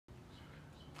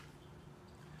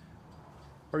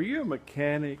Are you a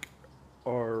mechanic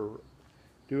or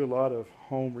do a lot of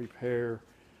home repair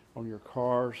on your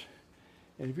cars?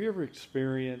 And have you ever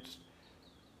experienced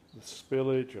the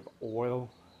spillage of oil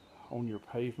on your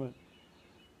pavement?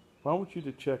 Well, I want you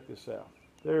to check this out.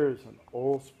 There is an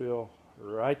oil spill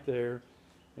right there.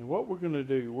 And what we're going to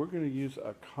do, we're going to use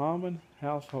a common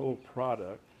household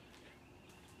product,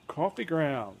 coffee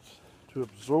grounds, to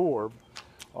absorb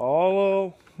all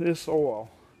of this oil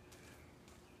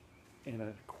in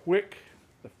a quick,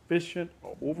 efficient,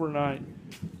 overnight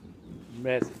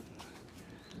method.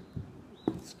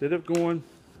 Instead of going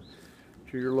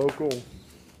to your local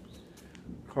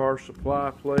car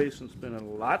supply place and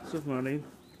spending lots of money,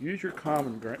 use your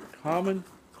common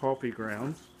coffee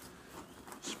grounds.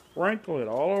 Sprinkle it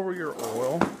all over your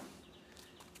oil.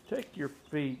 Take your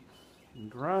feet and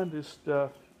grind this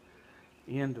stuff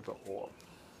into the oil.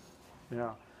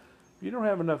 Now, if you don't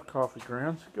have enough coffee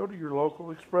grounds, go to your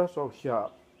local espresso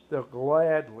shop. They'll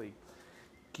gladly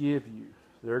give you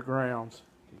their grounds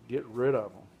to get rid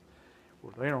of them,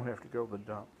 where they don't have to go to the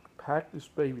dump. Pack this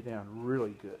baby down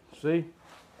really good. See?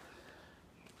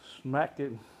 Smack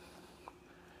it.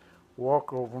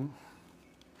 Walk over them.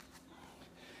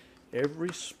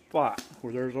 Every spot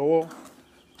where there's oil,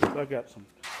 I got some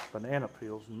banana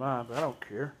peels in mine, but I don't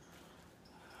care.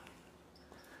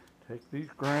 Take these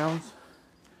grounds,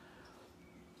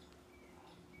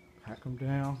 pack them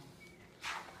down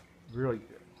really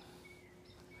good.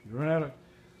 If you run out of,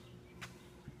 if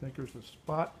you think there's a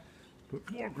spot, put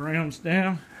more grounds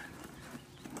down.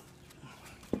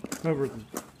 Cover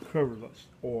this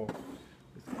oil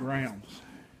with grounds.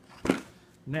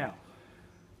 Now,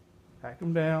 pack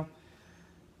them down.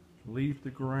 Leave the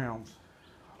grounds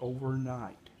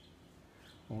overnight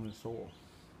on this oil.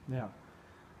 Now,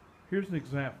 here's an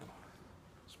example.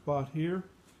 Spot here,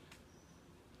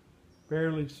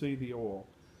 barely see the oil.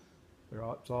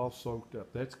 It's all soaked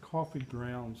up. That's coffee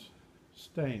grounds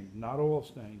stained, not oil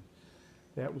stained.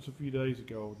 That was a few days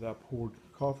ago that I poured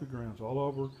coffee grounds all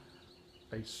over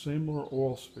a similar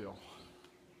oil spill.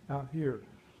 Out here,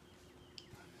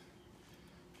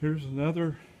 here's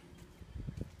another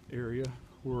area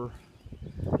where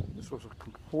this was a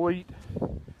complete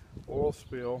oil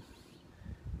spill.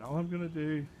 And all I'm going to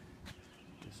do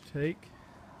is take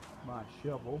my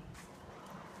shovel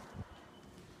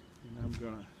and I'm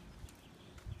going to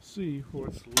see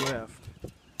what's left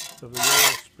of the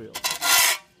oil spill.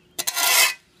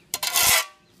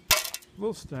 A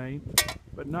little stained,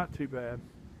 but not too bad.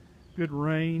 Good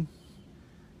rain,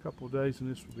 a couple of days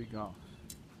and this will be gone.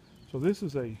 So this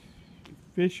is a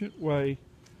efficient way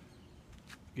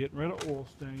getting rid of oil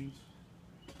stains,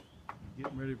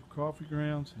 getting ready for coffee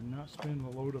grounds and not spending a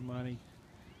load of money,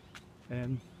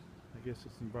 and I guess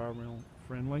it's environmental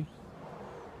friendly.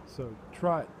 So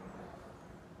try it.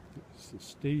 This is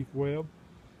Steve Webb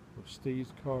of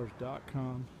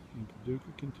stevescars.com in Paducah,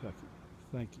 Kentucky.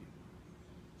 Thank you.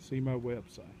 See my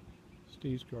website,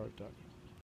 stevescars.com.